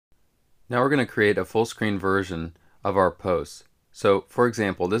Now we're going to create a full screen version of our posts. So for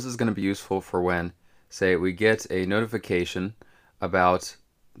example, this is going to be useful for when, say, we get a notification about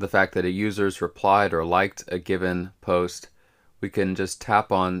the fact that a user's replied or liked a given post. We can just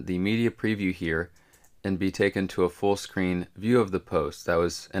tap on the media preview here and be taken to a full screen view of the post that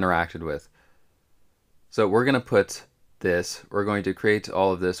was interacted with. So we're going to create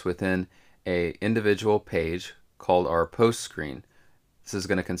all of this within a individual page called our post screen. This is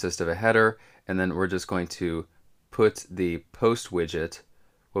going to consist of a header, and then we're just going to put the post widget,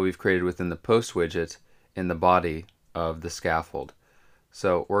 what we've created within the post widget, in the body of the scaffold.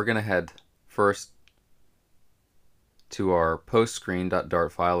 So we're going to head first to our post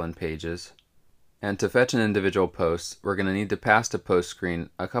screen.dart file in pages. And to fetch an individual post, we're going to need to pass to post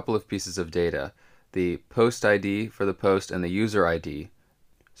screen a couple of pieces of data, the post ID for the post and the user ID.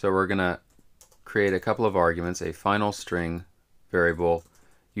 So we're going to create a couple of arguments, a final string variable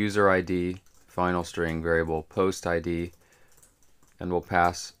user ID, final string variable post ID, and we'll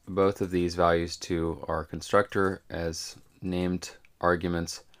pass both of these values to our constructor as named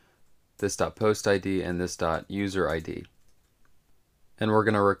arguments, this.post ID and this.user ID. And we're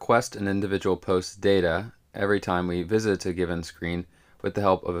going to request an individual post's data every time we visit a given screen with the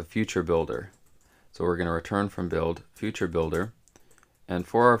help of a future builder. So we're going to return from build future builder, and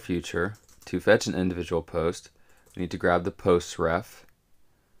for our future, to fetch an individual post, we need to grab the posts ref.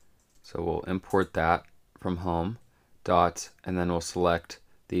 So we'll import that from home dot, and then we'll select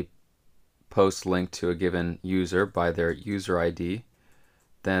the post linked to a given user by their user ID,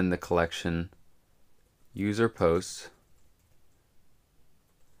 then the collection user posts,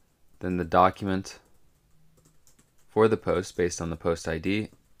 then the document for the post based on the post ID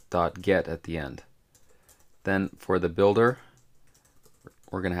dot get at the end. Then for the builder,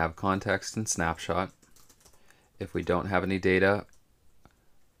 we're going to have context and snapshot. If we don't have any data,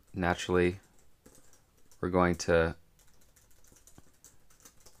 naturally we're going to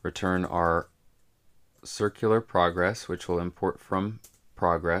return our circular progress, which will import from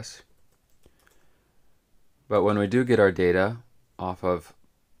progress. But when we do get our data off of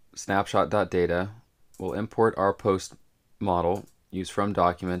snapshot.data, we'll import our post model, use from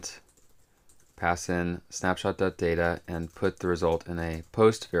document, pass in snapshot.data, and put the result in a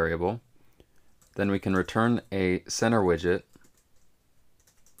post variable. Then we can return a center widget.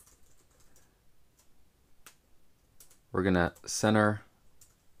 We're going to center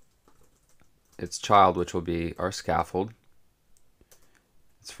its child, which will be our scaffold.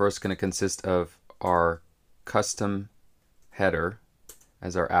 It's first going to consist of our custom header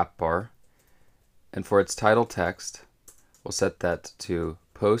as our app bar, and for its title text, we'll set that to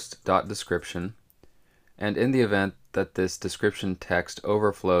post.description, and in the event that this description text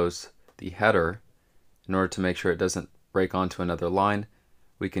overflows the header, in order to make sure it doesn't break onto another line,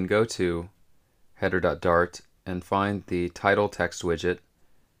 we can go to header.dart and find the title text widget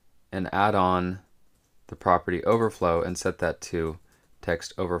and add on the property overflow and set that to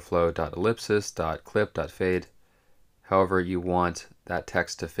text overflow.ellipsis.clip.fade, however you want that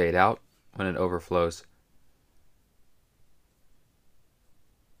text to fade out when it overflows.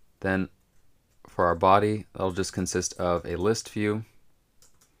 Then for our body, that'll just consist of a list view,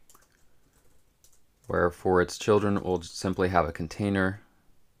 where for its children we'll simply have a container,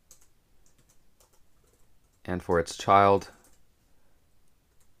 and for its child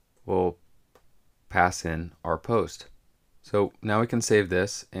we'll pass in our post. So now we can save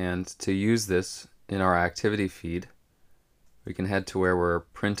this, and to use this in our activity feed, we can head to where we're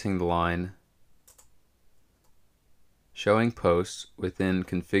printing the line showing posts within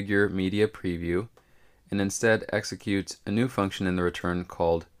configure media preview, and instead execute a new function in the return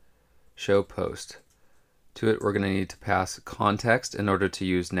called show post. To it we're going to need to pass context in order to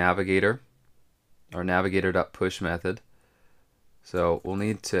use navigator, our navigator.push method. So we'll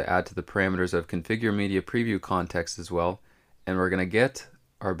need to add to the parameters of configure media preview context as well, and we're going to get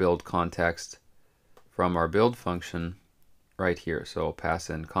our build context from our build function right here. So we'll pass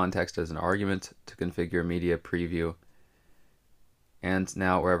in context as an argument to configure media preview, and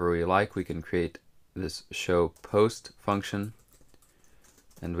now wherever we like we can create this show post function,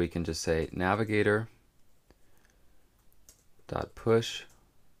 and we can just say navigator dot push.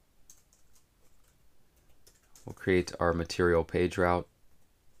 We'll create our material page route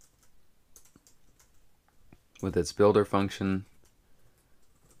with its builder function,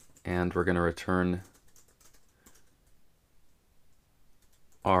 and we're going to return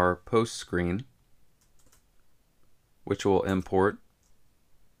our post screen, which we'll import,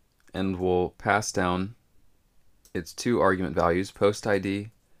 and we'll pass down its two argument values, post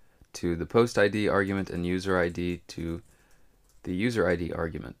ID to the post ID argument and user ID to the user ID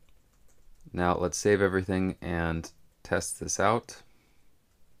argument. Now let's save everything and test this out.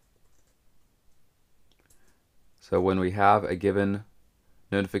 So when we have a given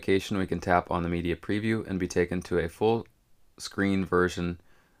notification, we can tap on the media preview and be taken to a full screen version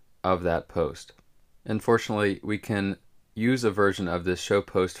of that post. Unfortunately, we can use a version of this show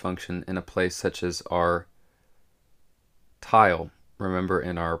post function in a place such as our tile. Remember,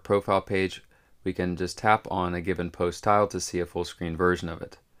 in our profile page, we can just tap on a given post tile to see a full screen version of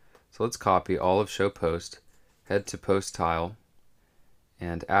it. So let's copy all of show post, head to post tile,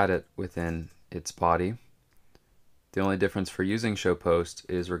 and add it within its body. The only difference for using show post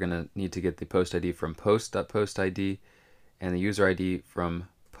is we're going to need to get the post ID from post.postid and the user ID from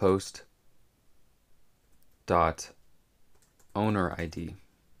post.ownerID.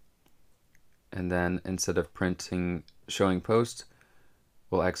 And then instead of printing showing post,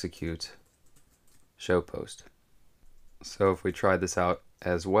 we'll execute show post. So if we try this out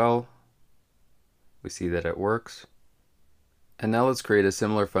as well, we see that it works. And now let's create a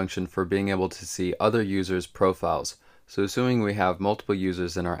similar function for being able to see other users' profiles. So assuming we have multiple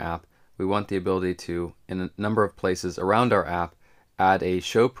users in our app, we want the ability to, in a number of places around our app, add a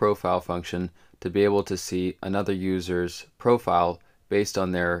show profile function to be able to see another user's profile based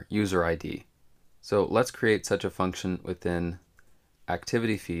on their user ID. So let's create such a function within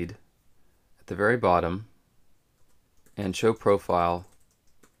activity feed at the very bottom, and show profile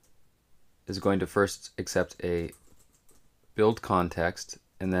is going to first accept a build context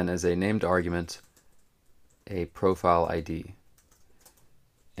and then as a named argument a profile ID.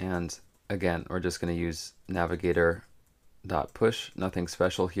 And again, we're just going to use navigator.push, nothing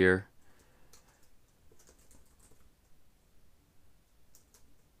special here.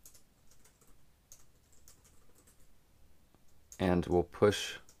 And we'll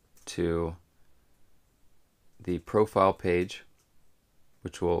push to the profile page,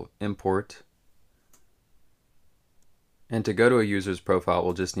 which will import. And to go to a user's profile,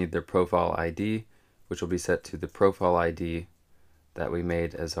 we'll just need their profile ID, which will be set to the profile ID that we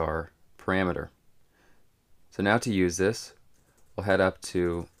made as our parameter. So now to use this, we'll head up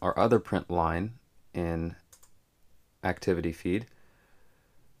to our other print line in activity feed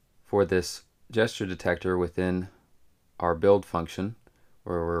for this gesture detector within our build function,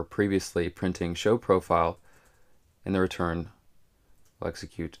 where we're previously printing show profile. In the return, we'll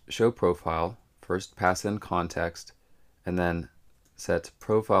execute show profile, first pass in context, and then set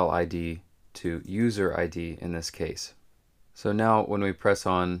profile ID to user ID in this case. So now when we press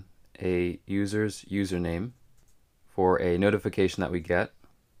on a user's username for a notification that we get,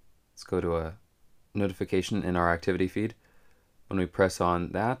 let's go to a notification in our activity feed. When we press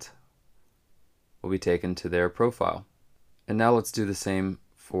on that, we'll be taken to their profile. And now let's do the same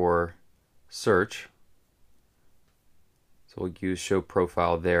for search. So we'll use show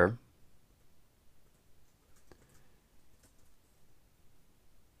profile there.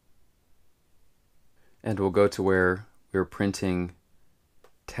 And we'll go to where we're printing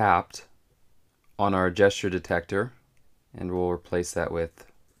tapped on our gesture detector, and we'll replace that with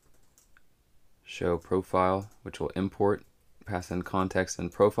show profile, which will import, pass in context,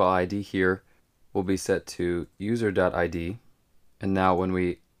 and profile ID here will be set to user.id. And now when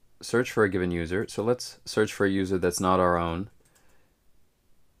we search for a given user, so let's search for a user that's not our own.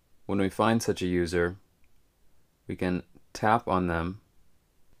 When we find such a user, we can tap on them.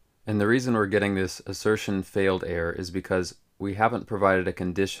 And the reason we're getting this assertion failed error is because we haven't provided a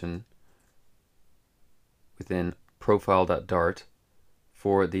condition within profile.dart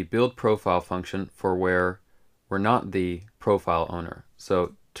for the build profile function for where we're not the profile owner.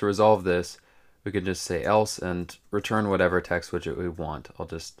 So to resolve this, we could just say else and return whatever text widget we want. I'll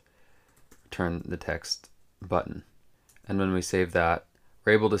just return the text button. And when we save that,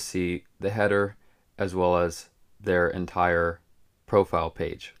 we're able to see the header as well as their entire profile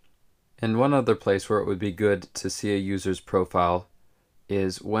page. And one other place where it would be good to see a user's profile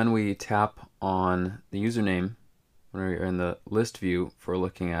is when we tap on the username, when we're in the list view for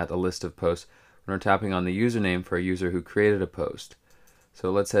looking at a list of posts, when we're tapping on the username for a user who created a post. So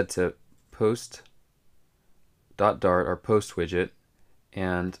let's head to post.dart, our post widget,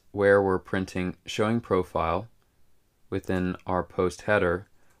 and where we're printing showing profile within our post header,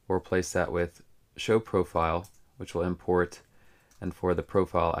 we'll replace that with show profile, which will import, and for the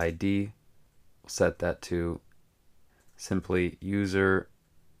profile ID, we'll set that to simply user.id.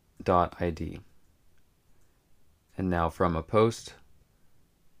 And now from a post,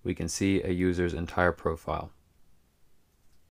 we can see a user's entire profile.